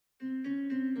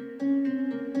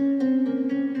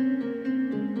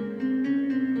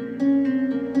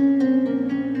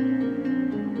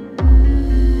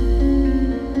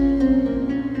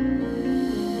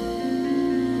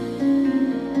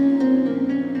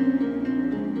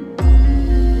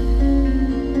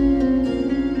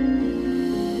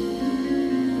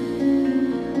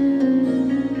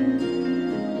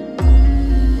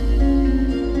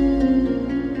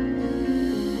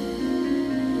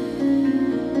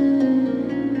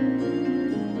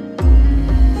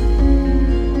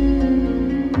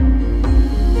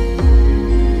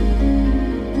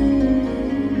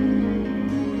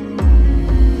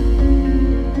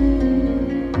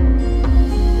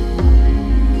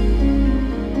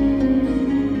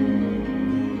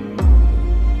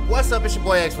what's up? It's your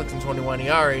boy Xflixin21.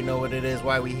 You already know what it is,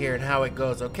 why we here, and how it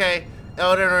goes, okay?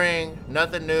 Elden Ring,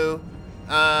 nothing new.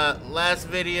 Last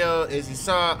video, as you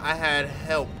saw, I had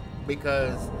help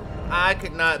because I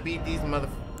could not beat these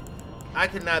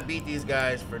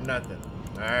guys for nothing.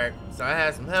 Alright, so I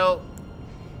had some help,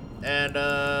 and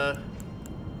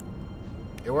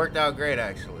it worked out great,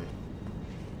 actually.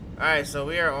 Alright, so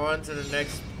we are on to the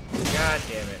next. God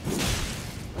damn it.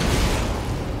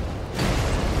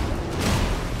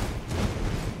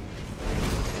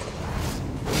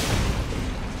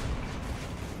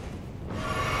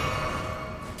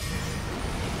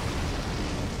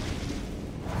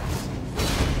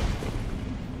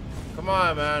 Come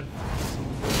on, man.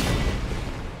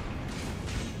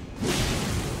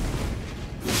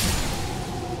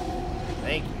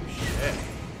 Thank you, shit.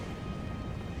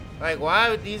 Like, why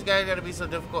would these guys gotta be so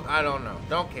difficult? I don't know.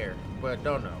 Don't care, but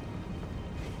don't know.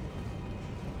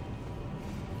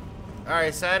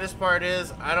 Alright, saddest part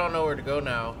is, I don't know where to go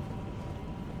now.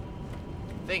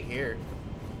 I think here.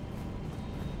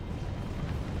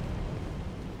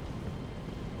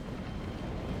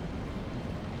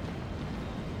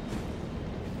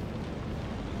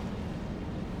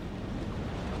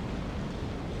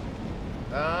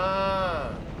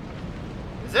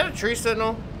 Is that a tree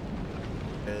signal?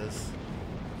 It is.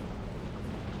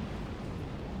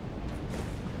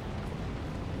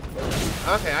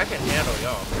 Okay, I can handle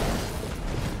y'all.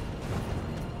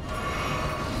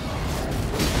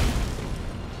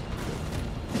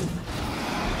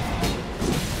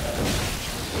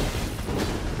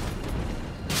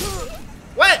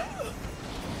 What?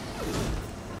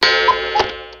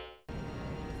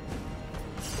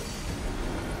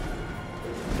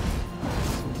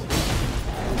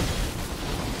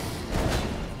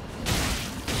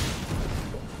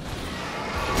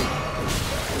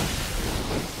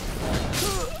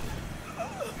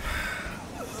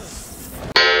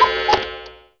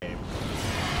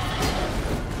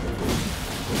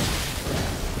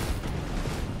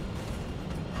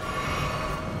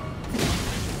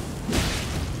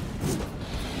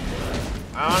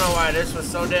 I don't know why this was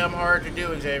so damn hard to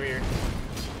do, Xavier.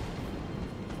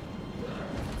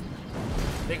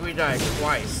 I think we died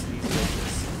twice, these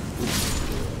bitches.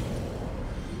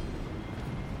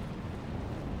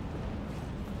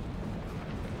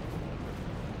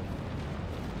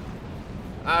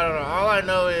 I don't know. All I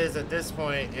know is at this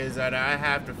point is that I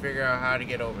have to figure out how to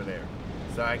get over there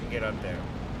so I can get up there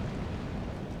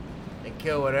and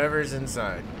kill whatever's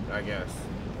inside, I guess.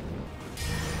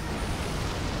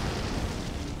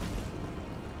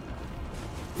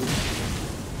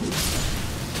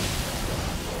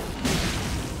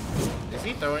 Is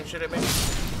he throwing shit at me? He is.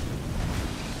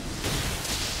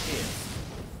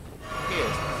 He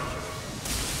is throwing shit.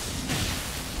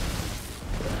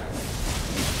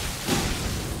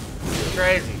 It's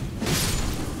crazy.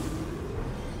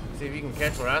 See if you can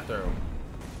catch what I throw.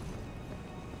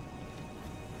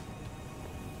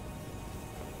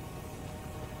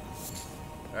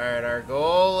 Alright, our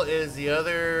goal is the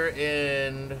other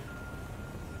end.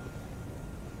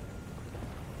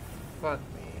 Fuck me.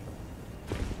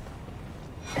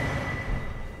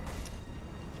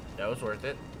 That was worth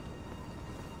it.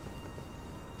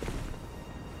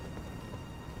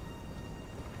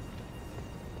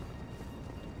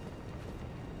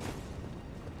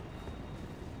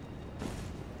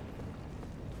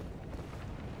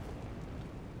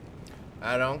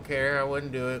 I don't care. I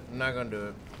wouldn't do it. I'm not gonna do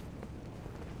it.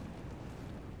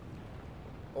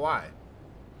 Why?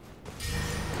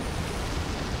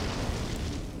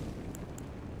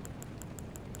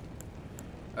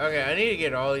 Okay, I need to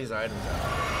get all these items out.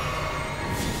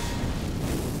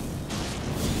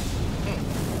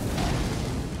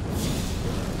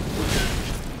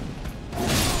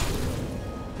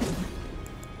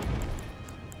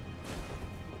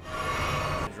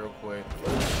 Real quick.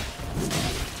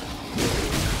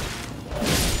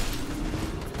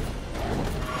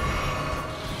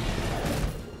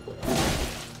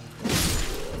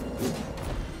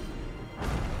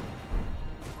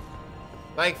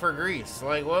 Like for Greece,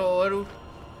 like what do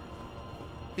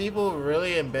people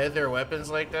really embed their weapons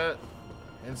like that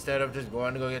instead of just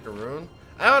going to go get the rune?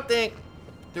 I don't think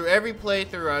through every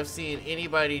playthrough I've seen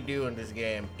anybody do in this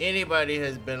game, anybody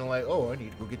has been like, oh, I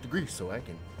need to go get the grease so I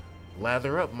can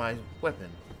lather up my weapon.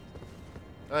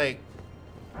 Like,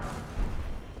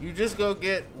 you just go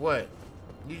get what?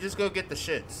 You just go get the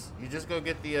shits. You just go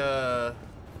get the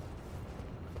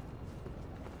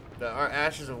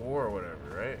Ashes of War or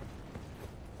whatever, right?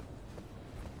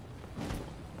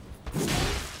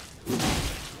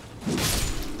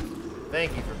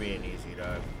 Thank you for being easy,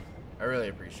 dog. I really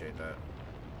appreciate that.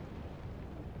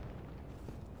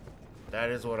 That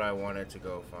is what I wanted to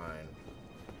go find.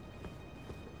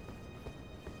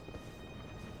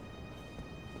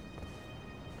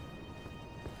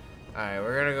 Alright,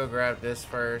 we're gonna go grab this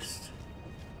first.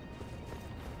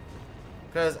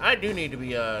 Because I do need to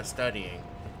be studying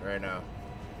right now.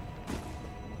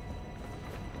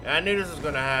 And I knew this was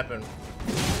gonna happen.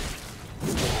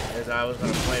 As I was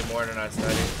gonna play more than I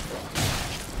studied.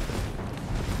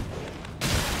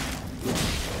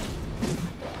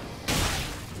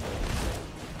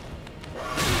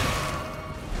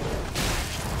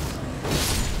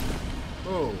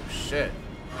 Oh, shit.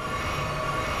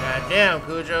 God damn,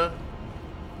 Cujo.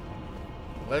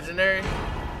 Legendary?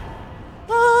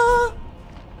 Ah!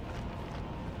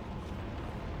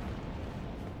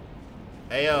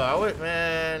 Hey, yo, I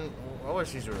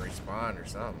wish these would respond or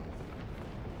something.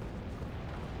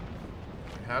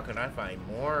 How can I find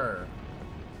more?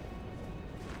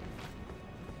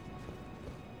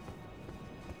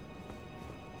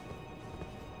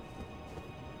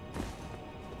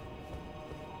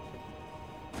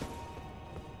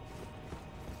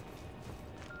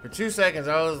 For 2 seconds,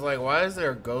 I was like, why is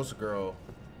there a ghost girl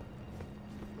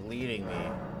leading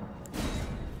me?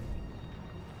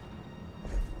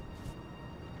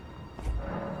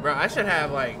 Bro, I should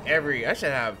have like I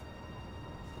should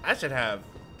have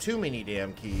too many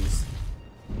damn keys.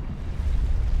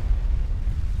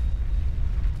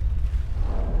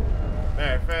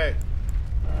 Matter of fact.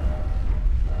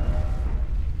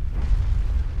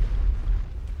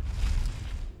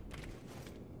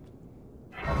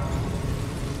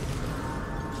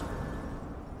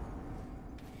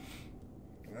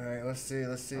 Alright, let's see.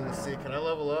 Can I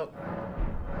level up?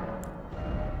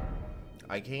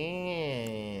 I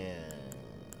can.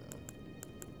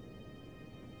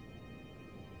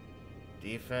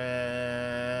 Defense.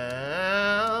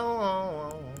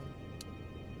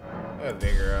 I'm gonna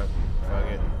vigor up.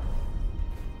 Fuck it.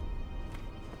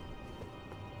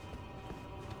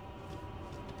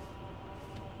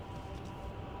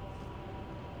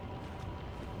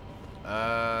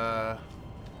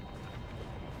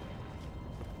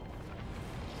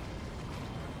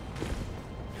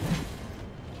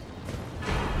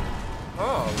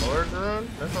 Oh, Lord's Rune?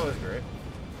 That's always great.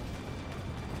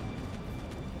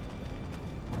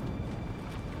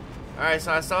 Alright,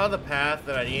 so I saw the path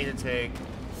that I need to take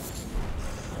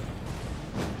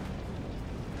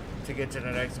to get to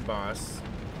the next boss.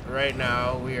 Right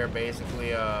now, we are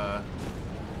basically,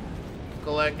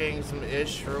 collecting some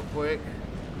ish real quick.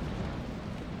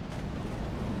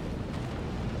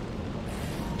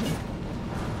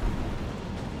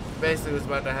 Basically, what's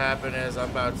about to happen is I'm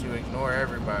about to ignore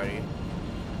everybody.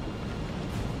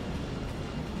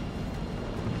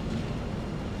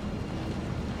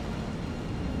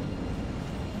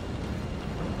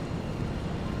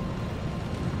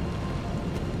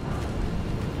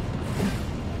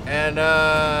 And,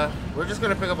 we're just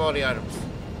gonna pick up all the items.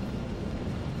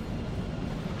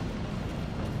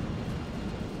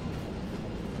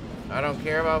 I don't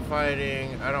care about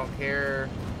fighting. I don't care.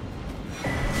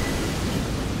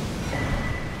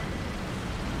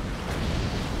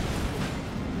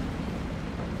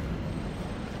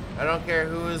 I don't care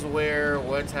who is where,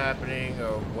 what's happening,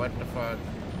 or what the fuck.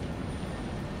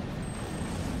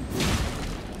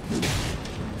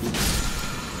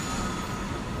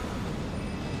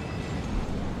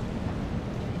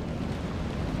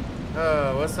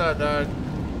 Oh, what's up, dog?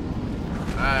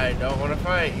 I don't want to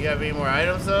fight. You have any more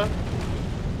items, though?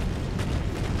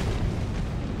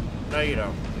 No, you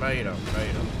don't. No, you don't. No,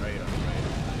 you don't. No, you don't. No, you don't.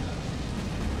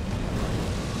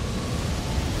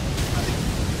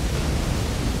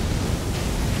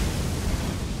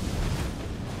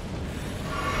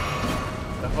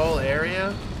 The whole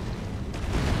area?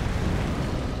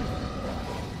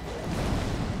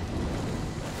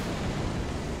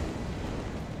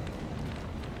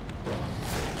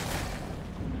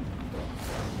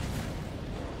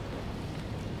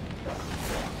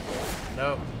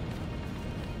 Nope.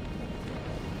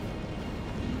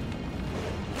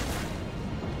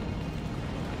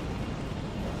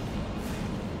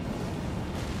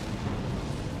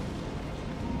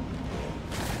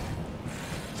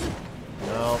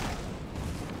 Nope.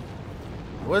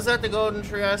 Was that the golden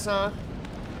tree I saw? I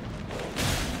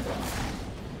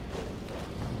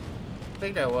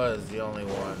think that was the only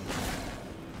one.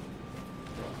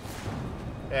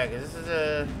 Yeah, because this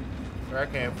is where I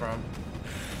came from.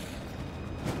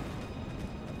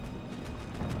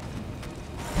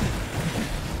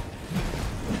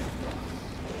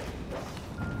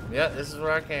 Yep, this is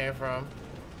where I came from.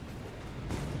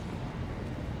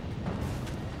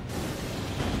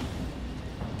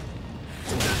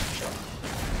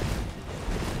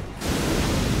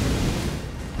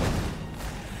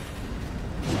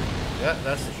 Yeah,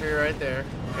 that's the tree right there.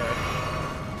 Okay.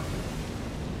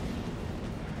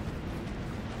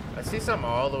 I see something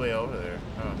all the way over there.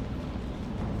 Oh.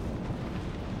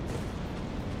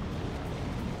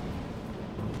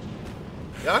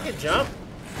 Y'all can jump?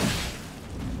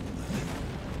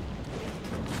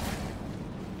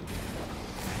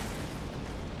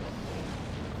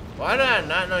 Why did I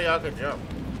not know y'all could jump?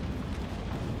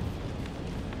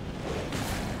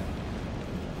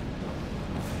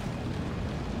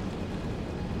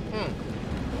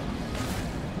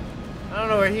 I don't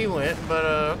know where he went, but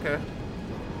okay.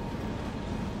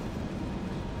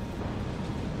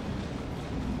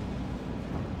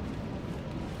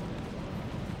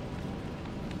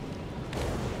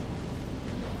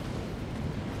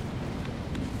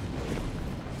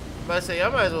 But I say,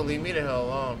 y'all might as well leave me the hell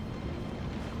alone.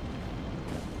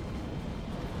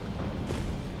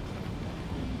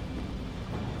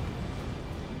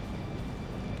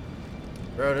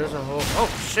 Bro, there's a whole... Oh,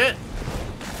 shit!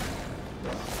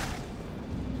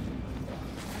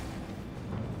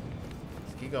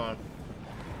 Let's keep going.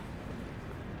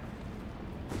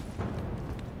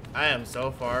 I am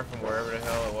so far from wherever the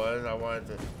hell it was. I wanted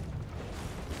to...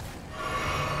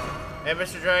 Hey,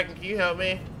 Mr. Dragon, can you help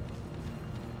me?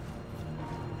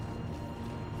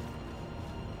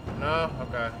 No?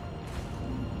 Okay.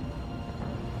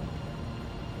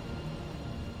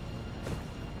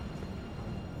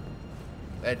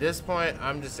 At this point,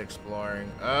 I'm just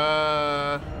exploring.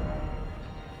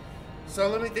 So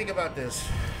let me think about this.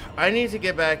 I need to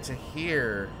get back to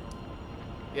here.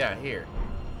 Yeah, here.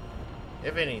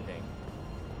 If anything.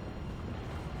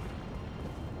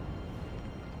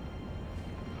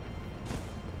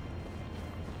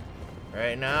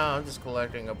 Right now, I'm just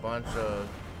collecting a bunch of...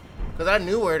 Because I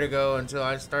knew where to go until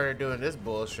I started doing this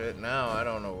bullshit. Now, I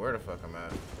don't know where the fuck I'm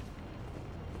at.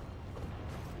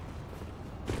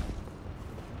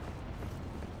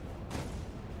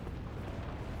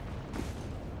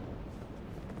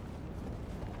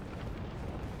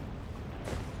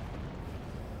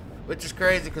 Which is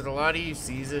crazy because a lot of you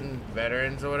seasoned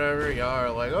veterans or whatever, y'all are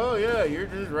like, oh yeah, you're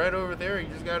just right over there. You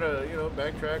just gotta, you know,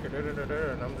 backtrack or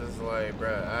da-da-da-da. And I'm just like,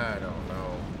 bruh, I don't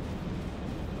know.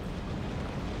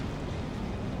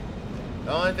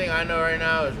 The only thing I know right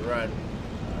now is run.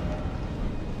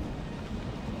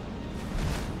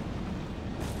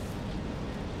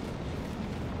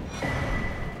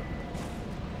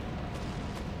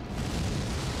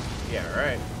 Yeah,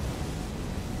 right.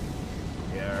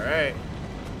 Yeah, right.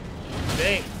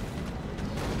 Think.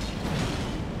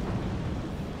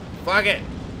 Fuck it.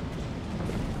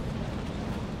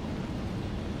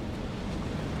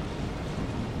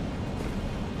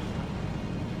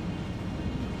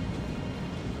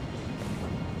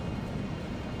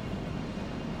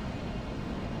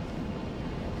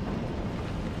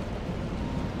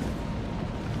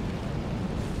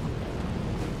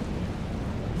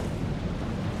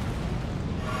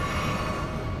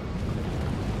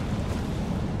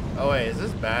 Oh wait, is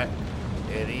this back?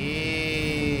 It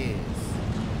is.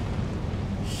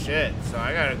 Shit, so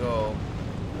I gotta go.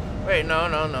 Wait, no.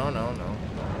 No, hell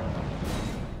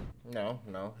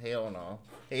no.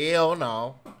 Hell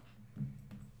no.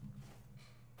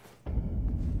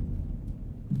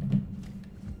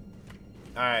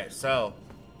 Alright, so.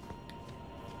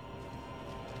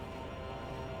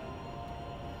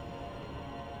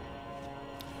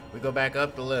 We go back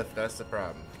up the lift, that's the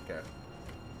problem. Okay.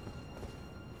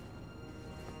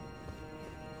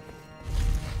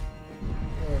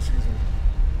 Oh, excuse me.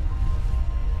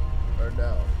 Or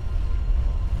down.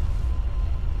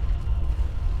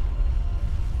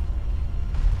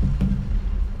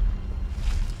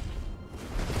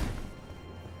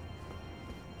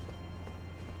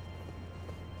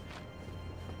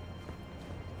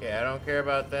 Okay, I don't care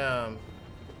about them.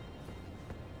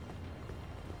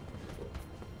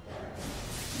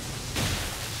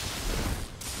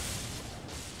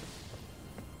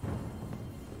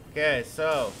 Okay,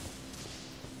 so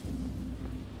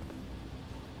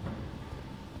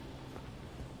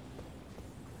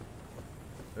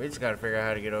we just gotta figure out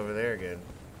how to get over there again.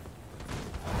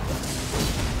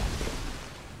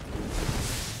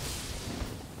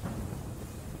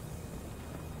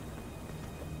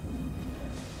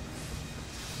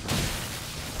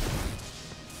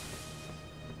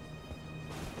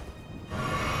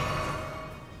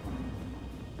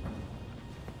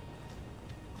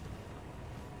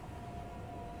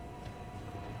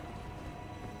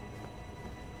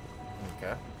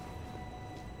 Okay.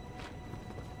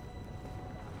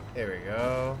 There we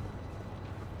go.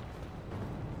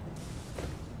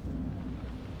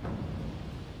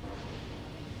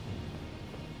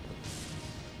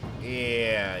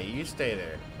 Yeah, you stay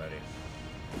there, buddy.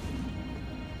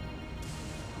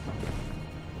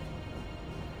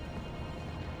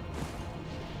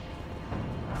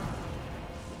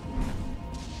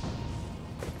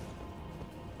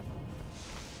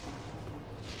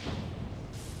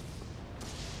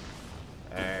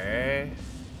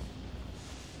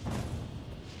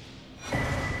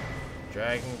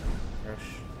 Dragon Crush.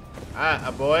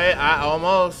 Boy, I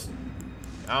almost.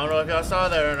 I don't know if y'all saw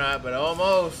that or not, but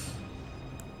almost.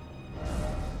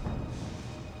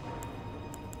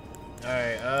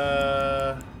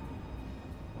 Alright,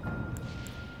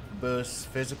 boost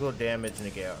physical damage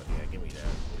negate. Yeah, give me that,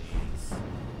 please.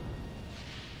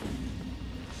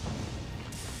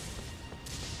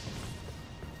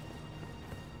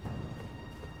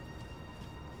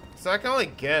 So I can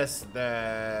only guess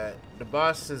that the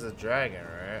boss is a dragon,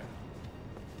 right?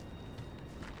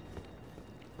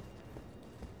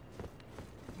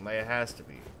 Like it has to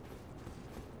be.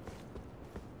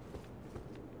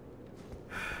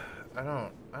 I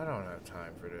don't have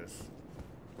time for this.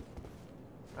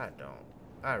 I don't.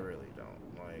 I really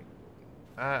don't. Like,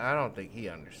 I don't think he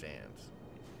understands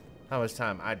how much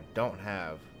time I don't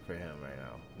have for him right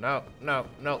now.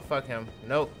 No, fuck him.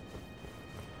 Nope.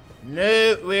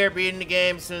 No, we are beating the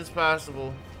game as soon as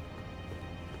possible.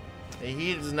 And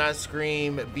he does not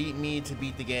scream, beat me to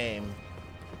beat the game.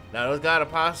 Now, those God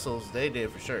Apostles, they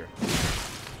did for sure.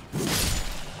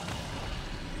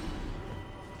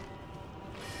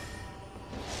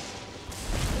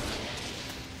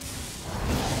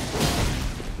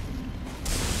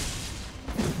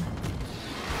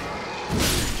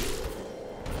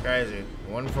 Crazy.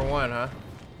 1 for 1, huh?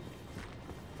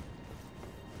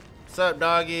 What's up,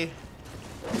 doggy?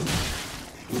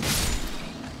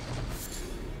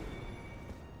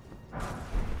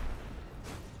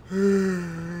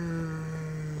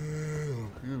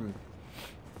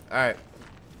 Alright.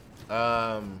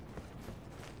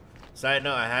 Side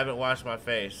note, I haven't washed my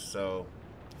face, so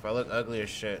if I look ugly as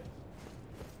shit.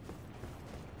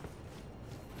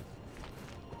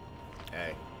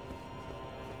 Hey.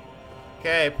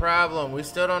 Okay, problem. We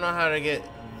still don't know how to get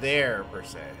there, per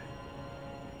se.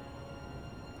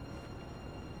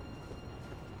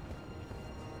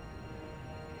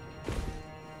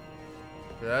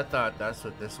 I thought that's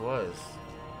what this was.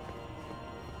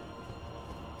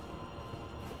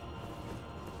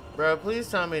 Bro, please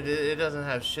tell me that it doesn't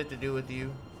have shit to do with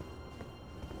you.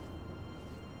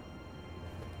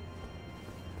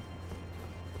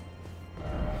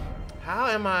 How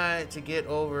am I to get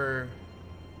over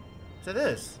to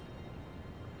this?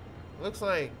 Looks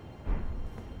like...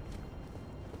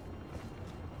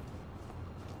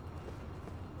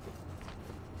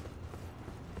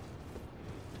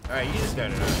 Alright, you just got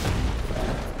it out.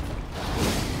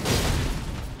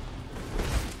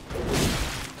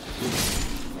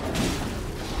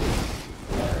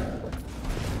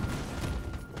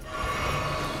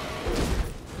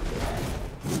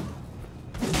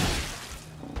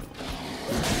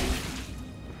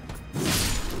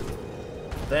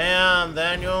 Damn,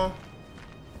 Daniel.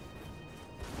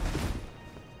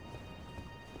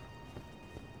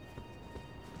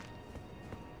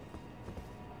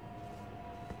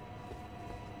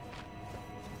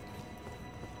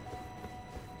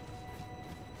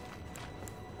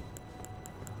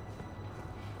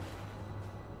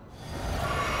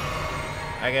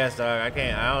 I guess, dog.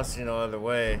 I don't see no other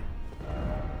way.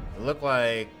 It look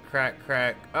like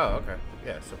crack. Oh, okay.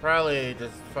 Yeah, so probably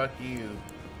just fuck you.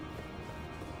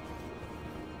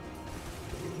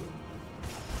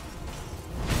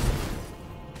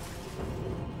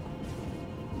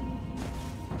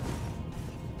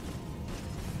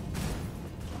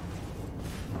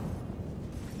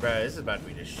 Bruh, this is about to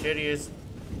be the shittiest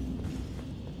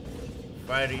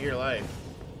fight of your life.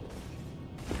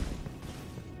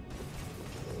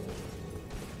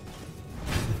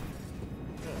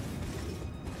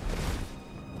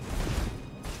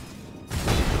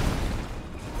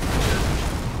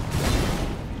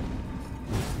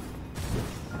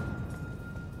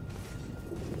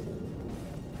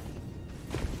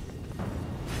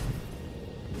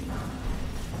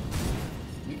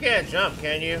 You can't jump,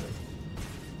 can you?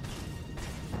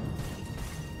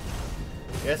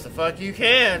 Yes, the fuck you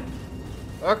can.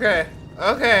 Okay.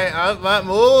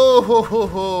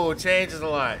 Ooh, changes a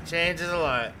lot.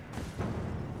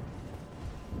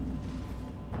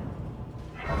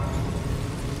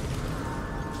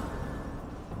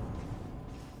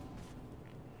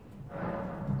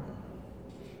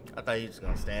 I thought you were just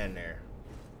gonna stand there.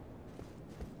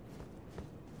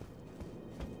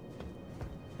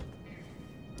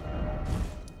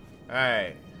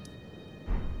 Alright.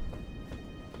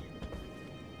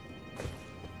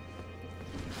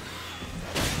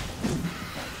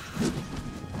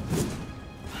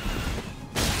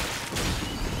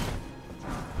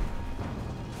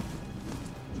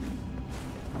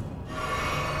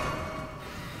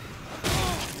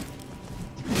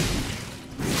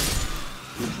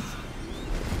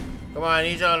 Come on, I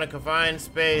need y'all in a confined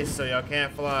space so y'all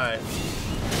can't fly.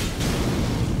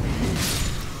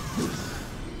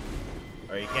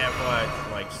 you can't fly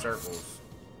like circles.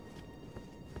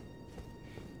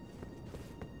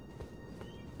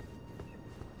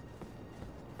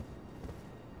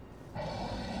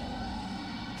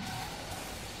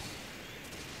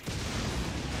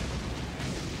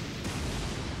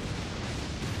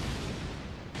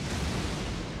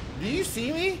 Do you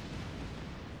see me?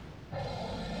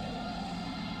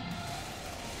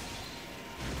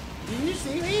 Do you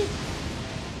see me?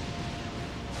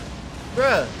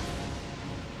 Bruh.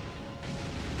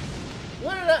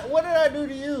 What did I do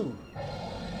to you?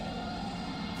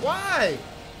 Why?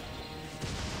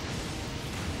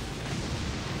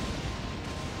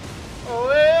 Oh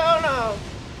hell no.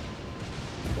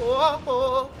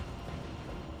 Whoa.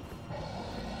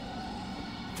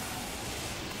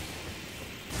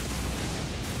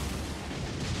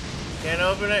 Can't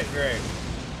open it? Great.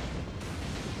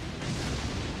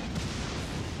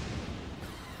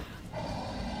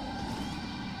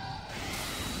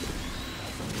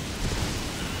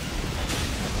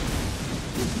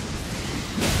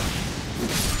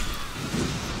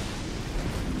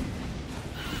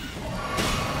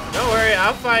 Don't worry,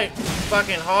 I'll fight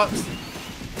fucking hawks.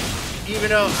 Even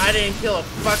though I didn't kill a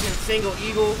fucking single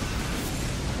eagle.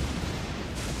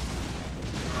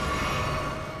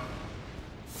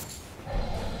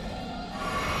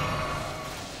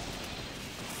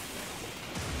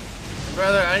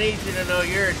 Brother, I need you to know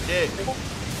you're a dick.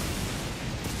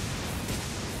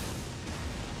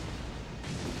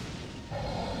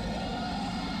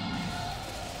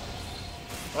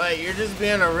 Like, you're just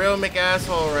being a real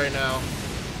McAsshole right now.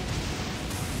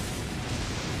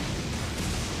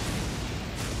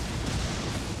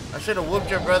 I should have whooped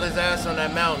your brother's ass on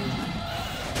that mountain.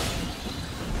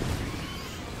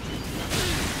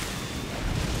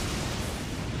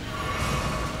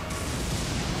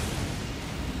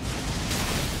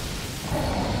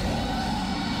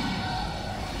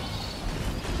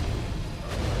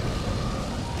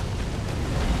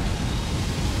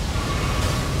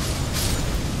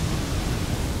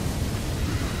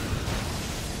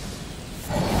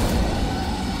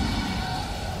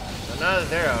 Now that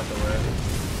they're out the way.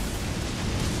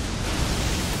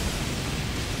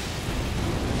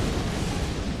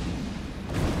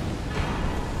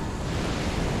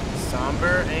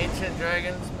 Somber ancient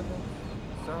dragons.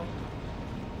 So,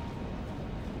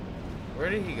 where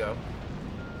did he go?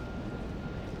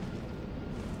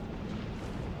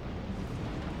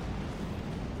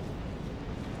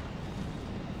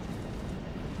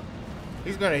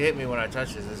 He's gonna hit me when I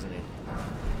touch this, isn't he?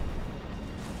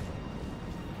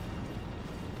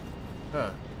 Huh.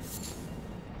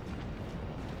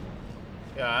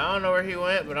 Yeah, I don't know where he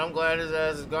went, but I'm glad his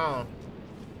ass is gone.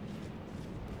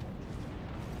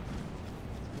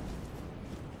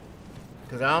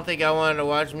 Because I don't think I wanted to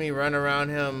watch me run around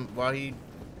him while he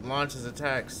launches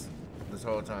attacks this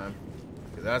whole time.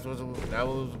 Because that was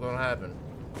going to happen.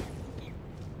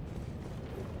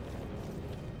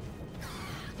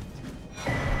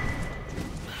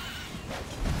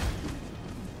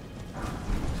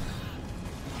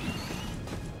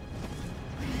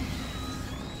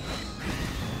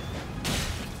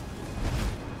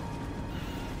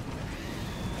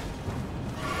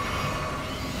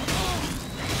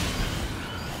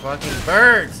 Fucking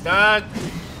birds, dog.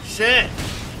 Shit.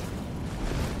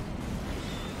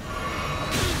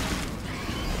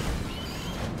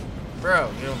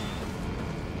 Bro, you know.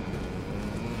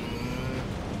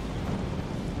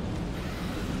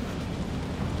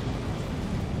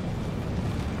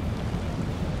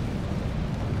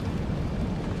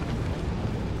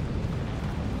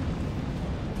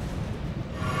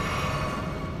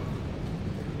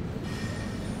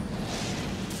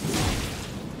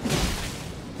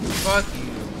 Fuck you.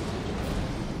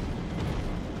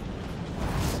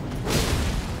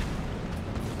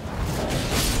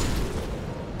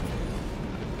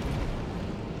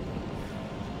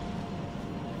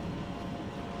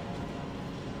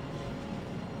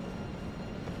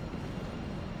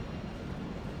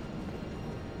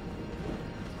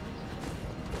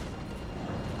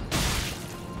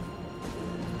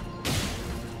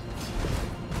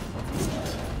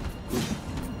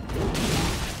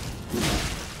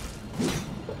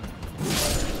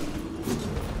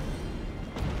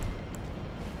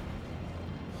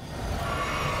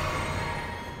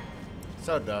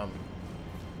 So dumb.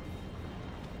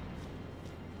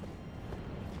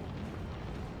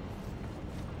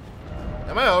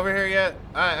 Am I over here yet?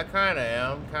 I kind of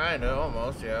am. Kind of.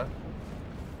 Almost, yeah.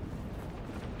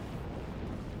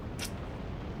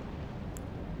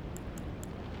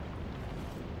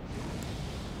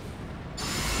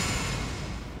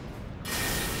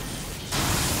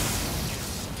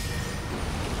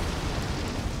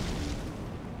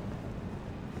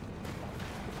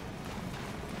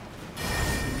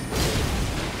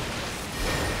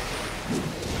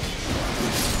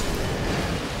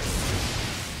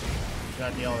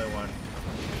 Not the only one.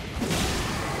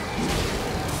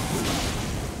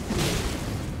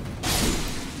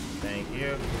 Thank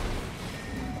you.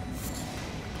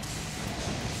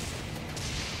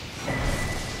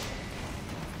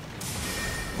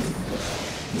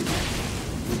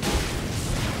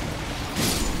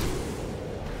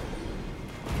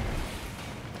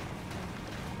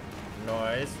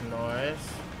 Noise, noise.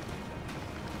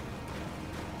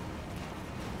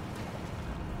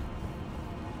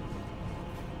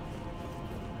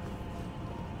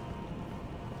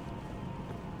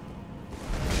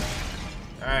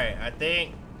 Alright, I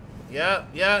think.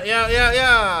 Yep.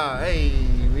 Hey,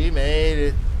 we made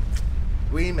it.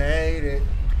 We made it.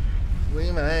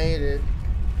 We made it.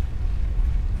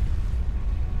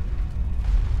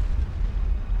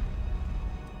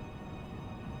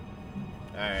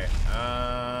 Alright,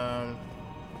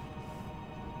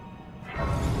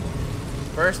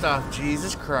 first off,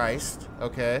 Jesus Christ,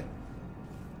 okay.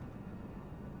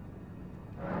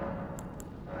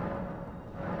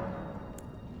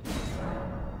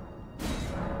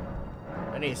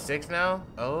 I need 6 now?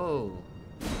 Oh.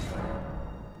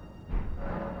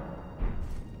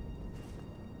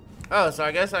 Oh, so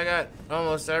I guess I got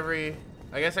almost every,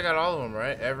 I guess I got all of them,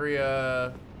 right? Every,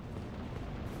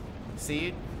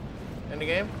 seed in the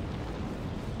game?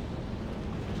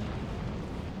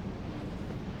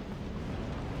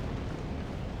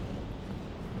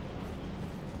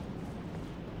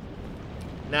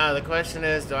 Now the question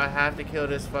is, do I have to kill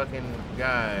this fucking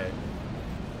guy?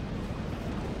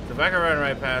 If I can run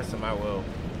right past him, I will.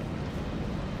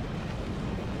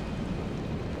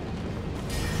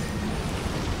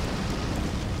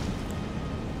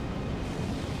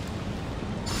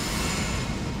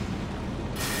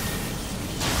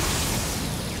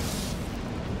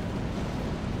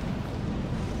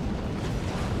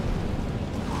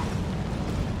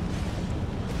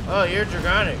 Oh, you're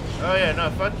Dragonic. Oh yeah, no,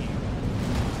 fuck you.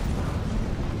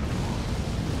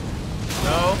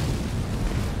 No.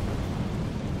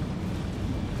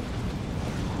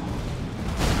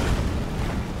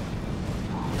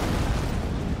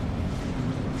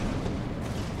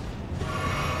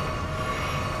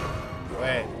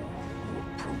 Wait.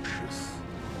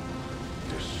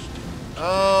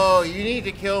 Oh, you need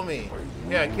to kill me.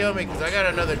 Yeah, kill me, because I got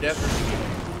another death review.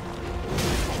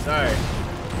 Sorry.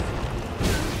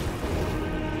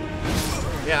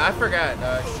 Yeah, I forgot,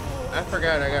 I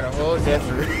forgot I got a whole death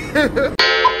review.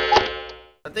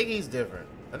 I think he's different.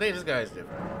 I think this guy's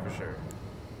different, for sure.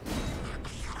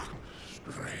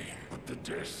 The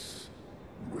death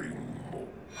ring more.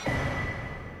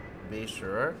 Be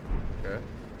sure. Okay.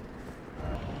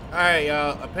 Alright,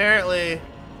 y'all. Apparently,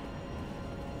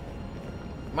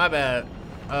 my bad.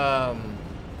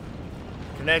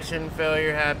 Connection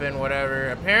failure happened,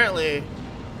 whatever. Apparently,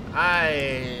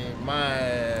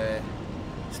 my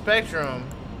Spectrum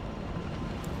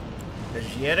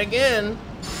is yet again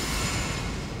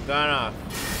gone off.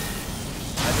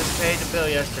 I just paid the bill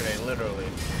yesterday, literally.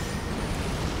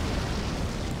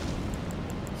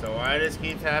 So why this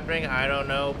keeps happening, I don't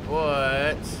know,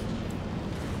 but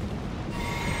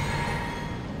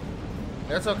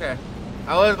that's okay.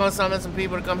 I was gonna summon some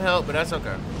people to come help, but that's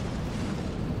okay.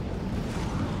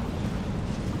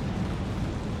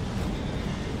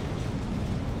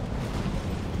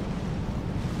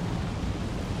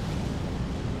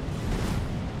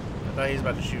 I thought he was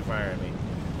about to shoot fire at me.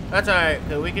 That's alright,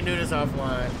 because we can do this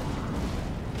offline.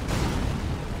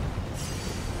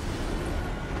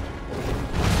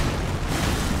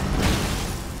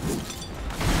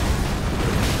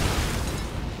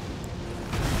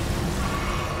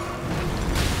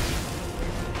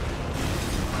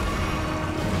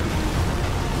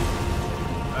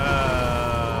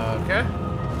 Okay.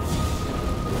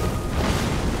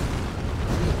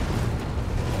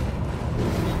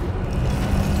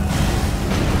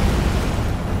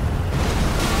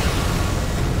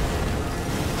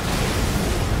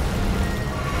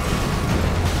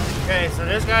 Okay, so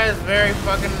this guy is very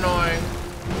fucking annoying.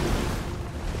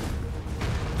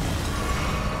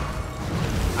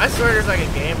 I swear there's like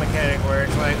a game mechanic where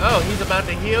it's like, oh, he's about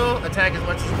to heal, attack as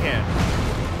much as you can.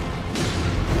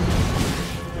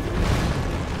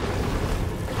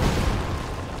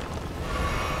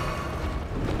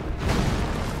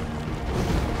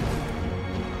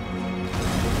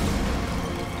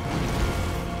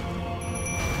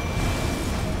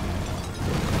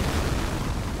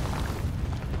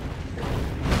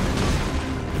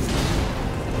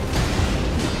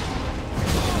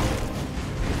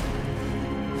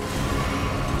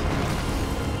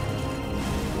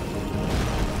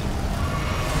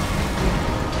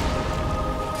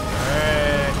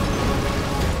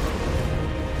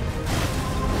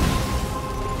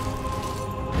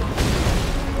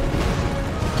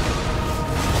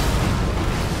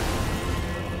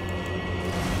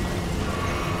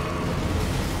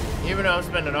 Even though I'm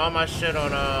spending all my shit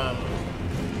on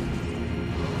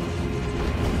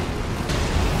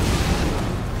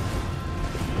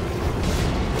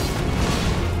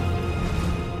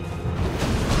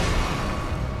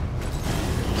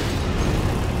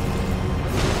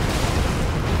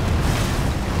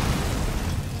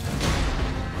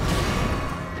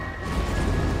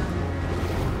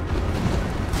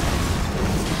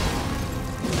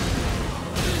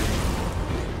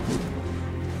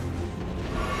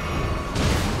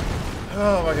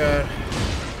oh my god.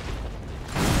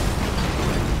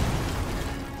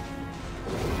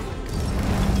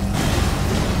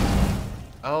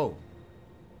 Oh.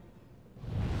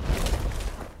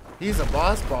 He's a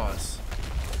boss.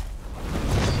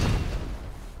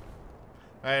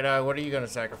 Alright, what are you gonna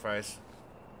sacrifice?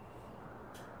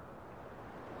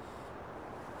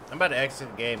 I'm about to exit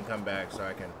the game and come back so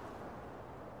I can...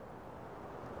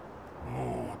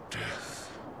 Oh,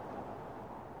 death.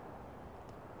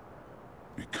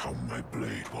 Become my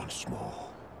blade once more.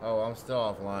 Oh, I'm still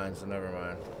offline, so never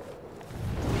mind.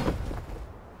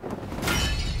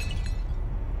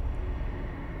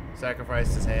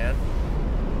 Sacrificed his hand.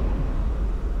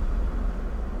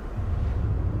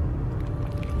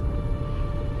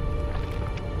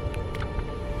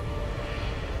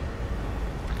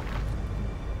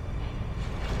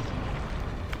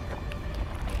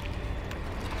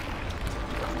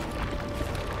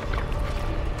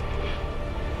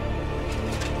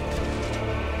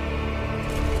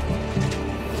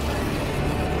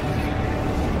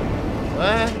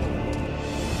 What?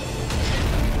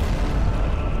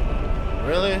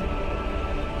 Really?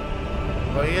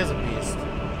 Well, he is a beast.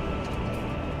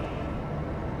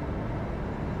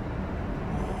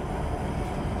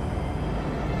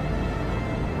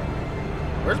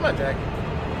 Where's my jacket?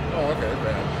 Oh, okay, it's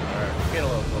bad. Alright, it's getting a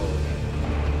little cold.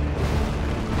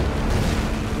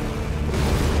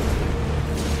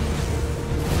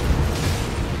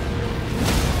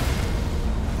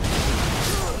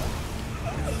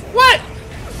 What?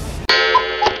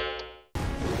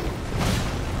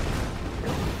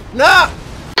 No!